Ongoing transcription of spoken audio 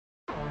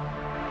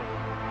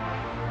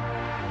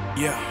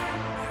Yeah,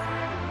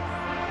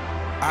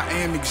 I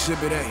am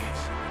Exhibit A.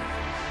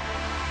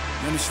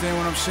 You understand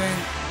what I'm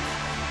saying?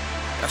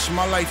 That's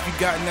my life you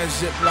got in that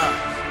Ziploc.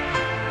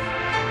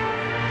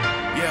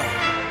 Yeah.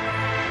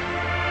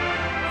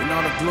 And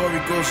all the glory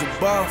goes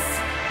above.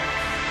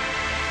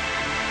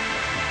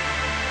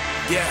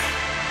 Yeah.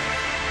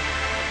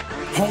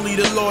 Only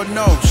the Lord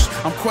knows.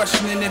 I'm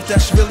questioning if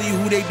that's really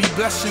who they be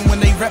blessing when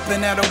they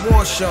reppin' at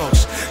award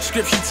shows.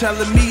 Scripture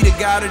telling me the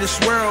God of this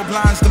world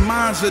blinds the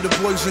minds of the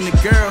boys and the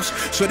girls,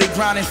 so they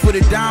grinding for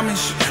the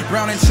diamonds.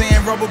 Brown and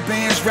tan rubber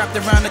bands wrapped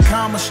around the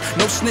commas.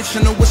 No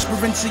snitching or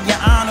whispering to your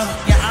honor.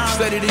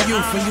 Study the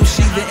youth and you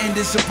see the end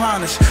is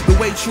upon us. The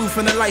way truth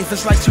and the life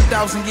is like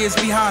 2,000 years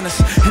behind us,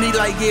 and he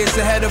like years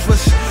ahead of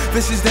us.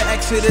 This is the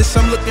exodus.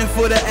 I'm looking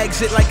for the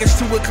exit like it's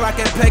 2 o'clock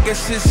at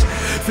Pegasus.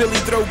 Philly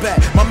throwback,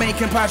 my main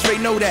compadre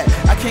know that.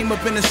 I came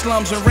up in the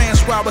slums and ran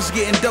while I was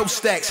getting dope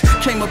stacks.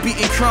 Came up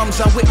eating crumbs,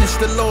 I witnessed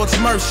the Lord's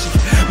mercy.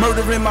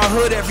 Murder in my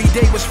hood every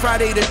day was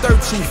Friday the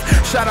 13th.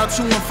 Shout out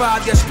 2 and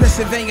 5, yes,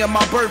 Pennsylvania,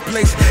 my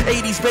birthplace.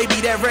 80s baby,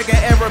 that reggae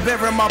era,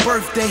 bearing my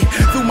birthday.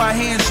 Through my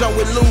hands, y'all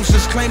with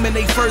losers, claiming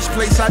they first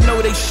place. I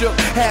know they shook,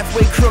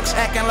 halfway crooks,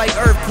 acting like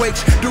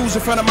earthquakes. Dudes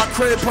in front of my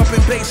crib,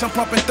 pumping bass, I'm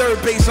pumping third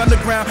base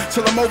underground,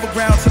 till I'm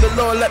overground, till the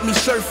Lord let me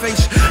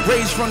surface.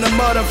 Raised from the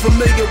mud, I'm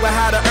familiar with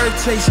how the earth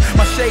tastes.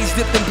 My shades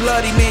dipped in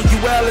blood,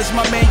 Emmanuel is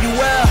my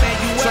Manuel.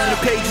 Turn the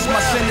pages,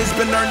 my sin has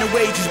been earning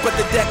wages, but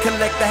the debt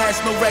collector has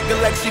no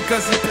recollection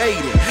cause he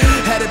paid it.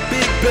 Had a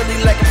big Billy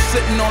like I'm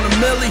sitting on a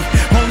millie.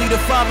 Only the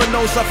Father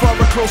knows how far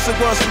a close it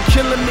was from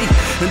killing me.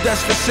 In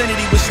death's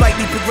vicinity with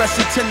slightly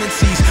progressive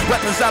tendencies.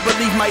 Weapons I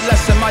believe might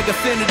lessen my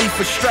affinity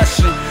for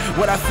stressing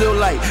what I feel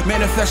like,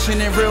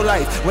 manifesting in real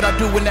life. What I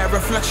do in that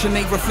reflection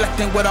ain't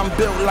reflecting what I'm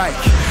built like.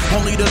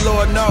 Only the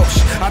Lord knows,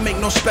 I make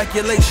no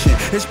speculation.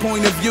 His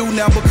point of view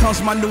now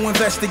becomes my new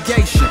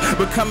investigation.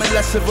 Becoming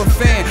less of a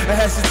fan, a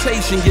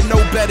hesitation. You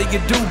know better, you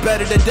do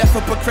better. The death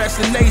of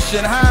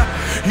procrastination, huh?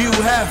 You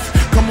have,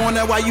 come on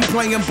now, why you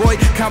playing, boy?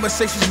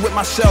 Conversations with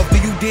myself, do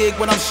you dig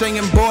what I'm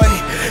saying, boy?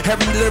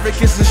 Every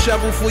lyric is a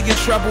shovel for your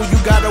trouble. You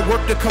gotta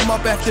work to come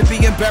up after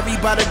being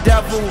buried by the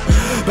devil.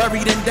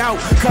 Buried in doubt,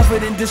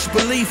 covered in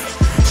disbelief,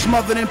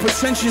 smothered in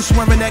pretension,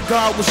 swearing that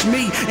God was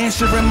me.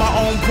 Answering my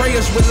own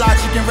prayers with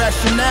logic and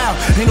rationale.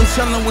 Ain't no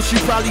telling what you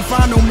probably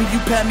find on me,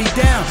 you pat me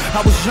down.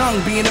 I was young,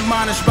 being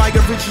admonished by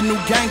original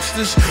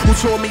gangsters who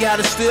taught me how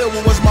to steal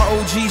what was my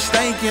OG's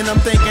thinking. I'm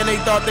thinking they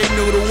thought they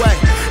knew the way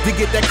to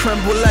get that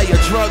creme brulee. A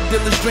drug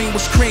dealer's dream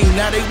was cream,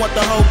 now they want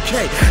the whole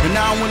cake. And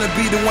I don't wanna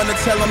be the one to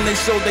tell them they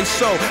sold they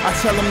soul. I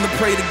tell them to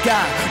pray to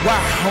God, why?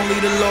 Only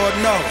the Lord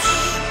knows.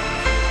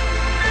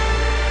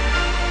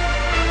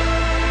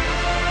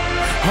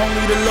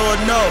 Only the Lord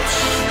knows.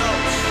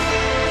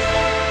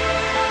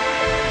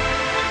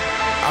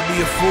 I'll be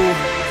a fool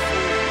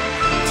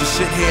to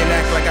sit here and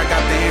act like I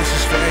got the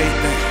answers for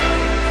everything.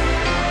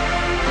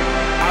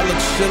 I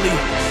look silly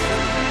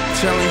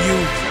telling you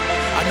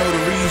I know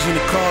the reason,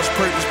 the cause,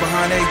 purpose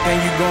behind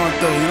everything you're going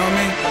through, you know what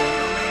I mean?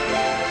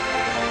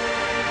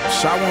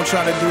 So I won't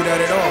try to do that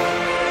at all.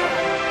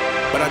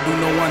 But I do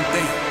know one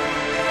thing.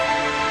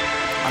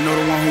 I know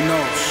the one who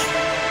knows.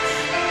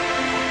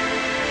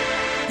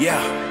 Yeah.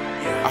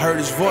 I heard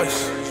his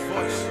voice,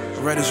 I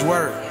read his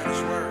word.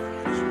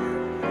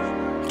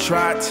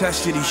 Tried,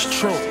 tested, he's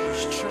true.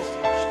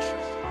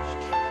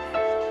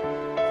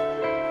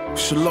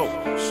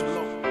 Salute.